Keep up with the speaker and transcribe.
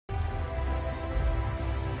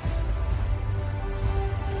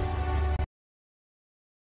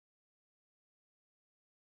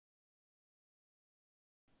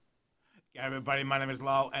Everybody, my name is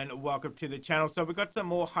Lyle and welcome to the channel. So we've got some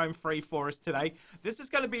more home free for us today. This is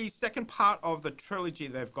going to be second part of the trilogy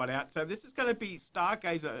they've got out. So this is going to be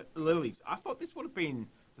Stargazer Lilies. I thought this would have been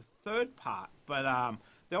the third part, but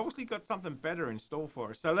they obviously got something better in store for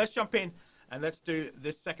us. So let's jump in and let's do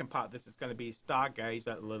this second part. This is going to be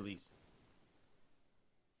Stargazer Lilies.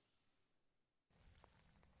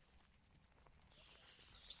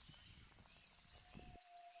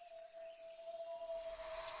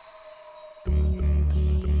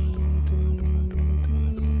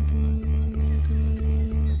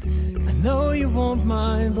 No, you won't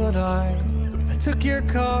mind, but I took your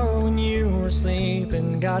car when you were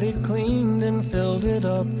sleeping, got it cleaned and filled it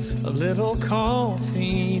up. A little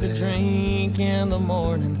coffee to drink in the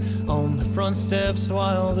morning on the front steps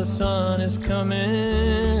while the sun is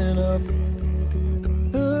coming up.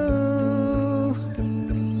 Ooh,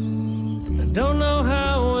 I don't know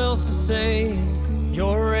how else to say it.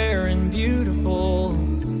 You're rare and beautiful,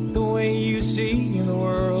 the way you see the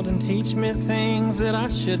world, and teach me things that I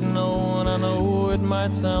should know. And I know it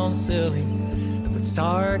might sound silly, but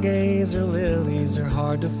stargazer lilies are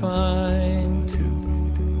hard to find too.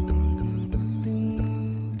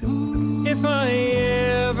 If I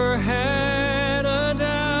ever had a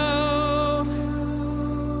doubt,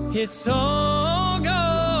 it's all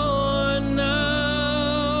gone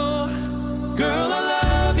now. Girl, I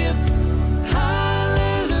love you.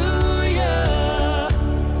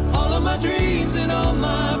 Dreams and all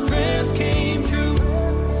my prayers came true.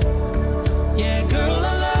 Yeah, girl,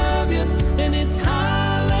 I love you, and it's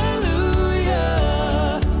hallelujah.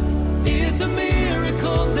 It's a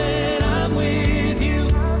miracle that I'm with you.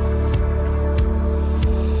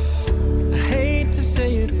 I hate to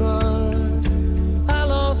say it, but I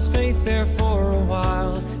lost faith there for a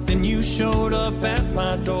while. Then you showed up at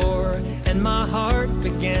my door, and my heart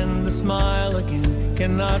began to smile again.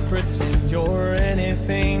 Cannot pretend you're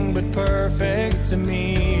anything but perfect to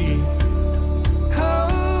me.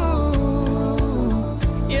 Oh,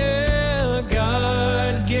 yeah,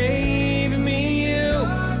 God gave me you,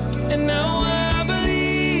 and now I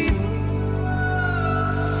believe.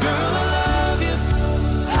 Girl, I love you,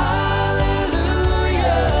 hallelujah.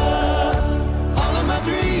 All of my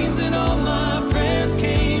dreams and all my prayers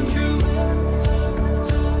came true.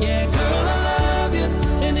 Yeah, girl, I love you,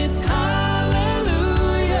 and it's hallelujah.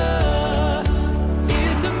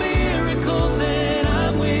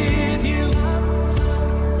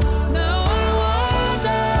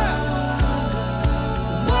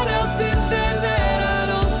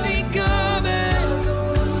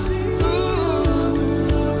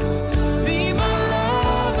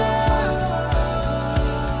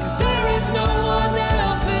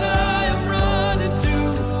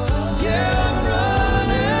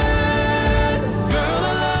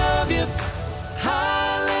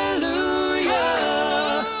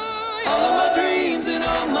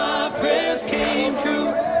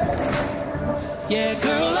 Yeah,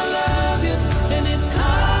 girl, I love you, and it's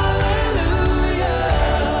hallelujah.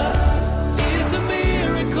 It's a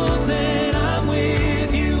miracle that I'm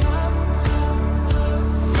with you.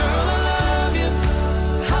 Girl, I love you,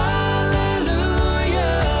 hallelujah.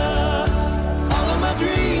 All of my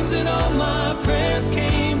dreams and all my prayers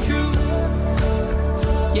came true.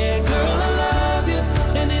 Yeah, girl, I love you,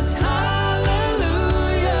 and it's hallelujah.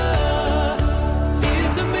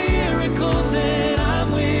 It's a miracle that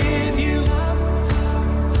I'm with you.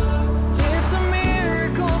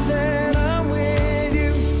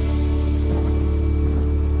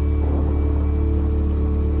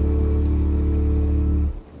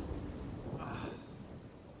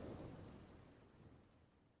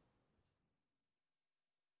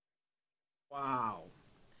 Wow.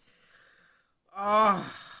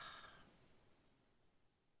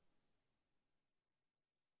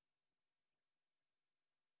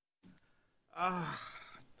 Ah,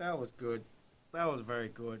 that was good. That was very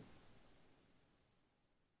good.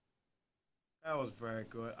 That was very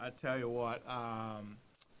good. I tell you what,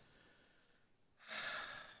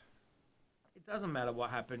 it doesn't matter what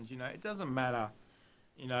happens, it doesn't matter,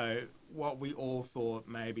 what we all thought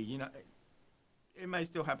maybe, it may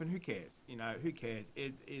still happen. Who cares? Who cares?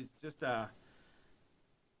 It's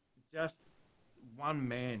just one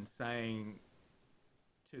man saying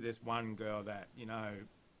to this one girl that,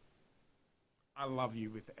 I love you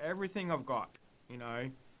with everything I've got,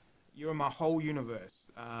 you're my whole universe.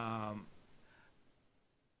 You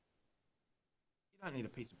don't need a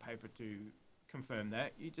piece of paper to confirm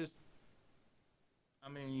that. I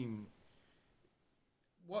mean,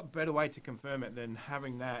 what better way to confirm it than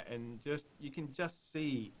having that, and you can just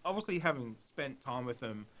see, obviously having spent time with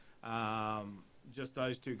them, just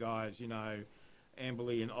those two guys,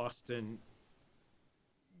 Amberly and Austin,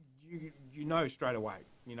 you know straight away.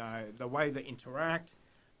 You know, the way they interact,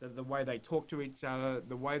 the way they talk to each other,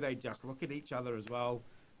 the way they just look at each other as well.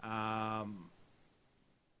 I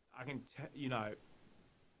can, you know,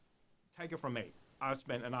 take it from me. I've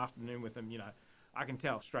spent an afternoon with them. You know, I can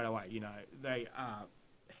tell straight away. You know, they are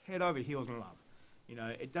head over heels in love. You know,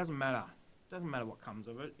 it doesn't matter. It doesn't matter what comes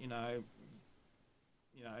of it. You know,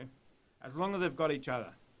 as long as they've got each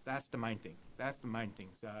other, that's the main thing. That's the main thing.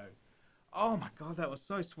 So, oh my God, that was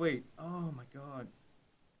so sweet. Oh my God.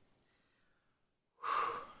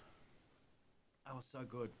 That was so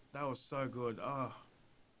good. That was so good.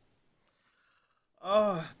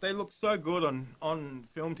 Oh, they look so good on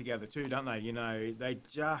film together too, don't they? You know, they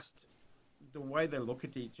just, the way they look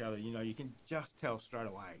at each other, you know, you can just tell straight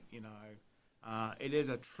away, you know. It is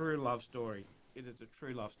a true love story. It is a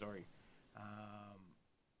true love story.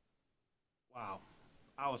 Wow.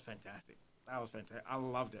 That was fantastic. That was fantastic. I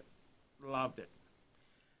loved it. Loved it.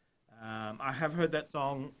 I have heard that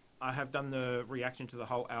song. I have done the reaction to the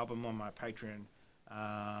whole album on my Patreon.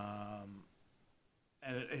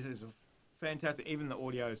 And it is a fantastic, even the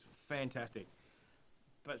audio is fantastic.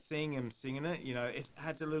 But seeing him singing it, you know, it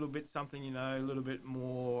adds a little bit something, you know, a little bit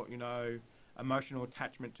more, you know, emotional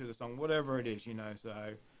attachment to the song, whatever it is, you know. So,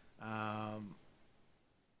 but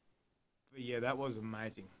yeah, that was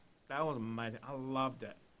amazing. That was amazing. I loved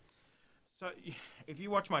it. So, if you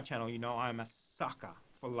watch my channel, you know I'm a sucker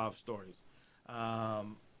for love stories.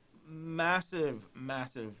 Massive,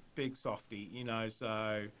 big softy, you know.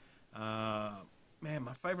 So, man,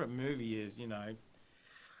 my favorite movie is, you know,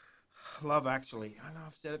 Love Actually. I know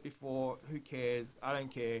I've said it before. Who cares? I don't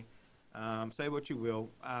care. Say what you will.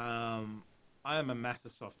 I am a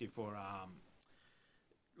massive softy for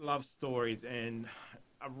love stories and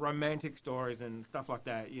romantic stories and stuff like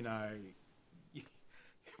that. You know, you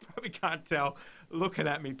probably can't tell looking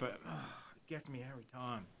at me, but it gets me every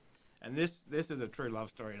time. And this is a true love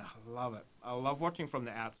story, and I love it. I love watching from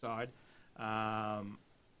the outside.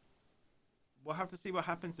 We'll have to see what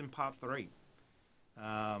happens in part 3.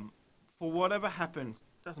 For whatever happens,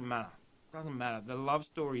 doesn't matter. Doesn't matter. The love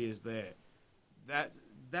story is there. That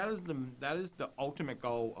is the ultimate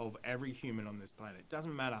goal of every human on this planet.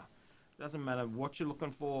 Doesn't matter. Doesn't matter what you're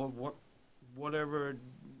looking for, whatever,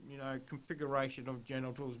 you know, configuration of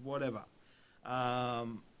genitals, whatever.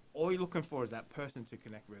 All you're looking for is that person to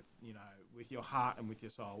connect with, you know, with your heart and with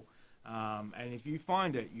your soul. And if you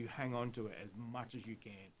find it, you hang on to it as much as you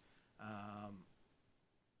can.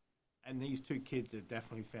 And these two kids have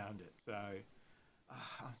definitely found it. So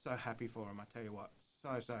I'm so happy for them. I tell you what,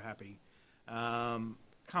 so happy.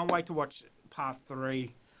 Can't wait to watch part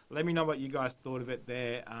 3. Let me know what you guys thought of it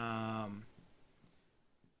there. Oh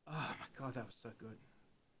my God, that was so good.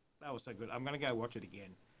 That was so good. I'm gonna go watch it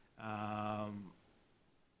again.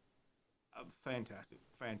 Fantastic.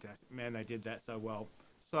 Man, they did that so well.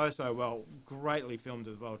 So well. Greatly filmed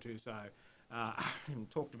as well too. So I haven't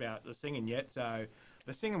talked about the singing yet. So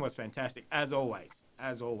the singing was fantastic as always.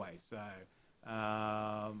 So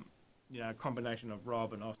you know, combination of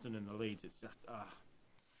Rob and Austin and the leads. It's just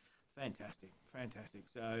fantastic.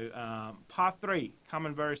 So part 3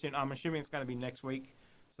 coming very soon. I'm assuming it's going to be next week.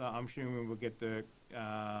 So I'm assuming we'll get the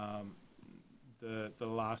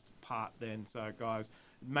last part then. So guys,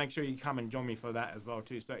 make sure you come and join me for that as well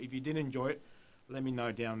too. So if you did enjoy it, let me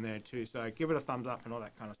know down there too. So give it a thumbs up and all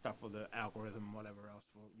that kind of stuff for the algorithm and whatever else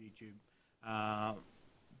for YouTube.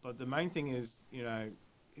 But the main thing is, you know,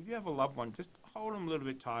 if you have a loved one, just hold them a little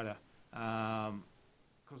bit tighter.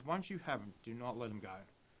 Because once you have them, do not let them go.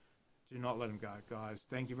 Do not let them go, guys.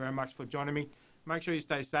 Thank you very much for joining me. Make sure you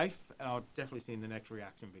stay safe, and I'll definitely see you in the next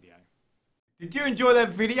reaction video. Did you enjoy that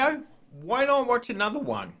video? Why not watch another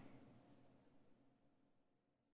one?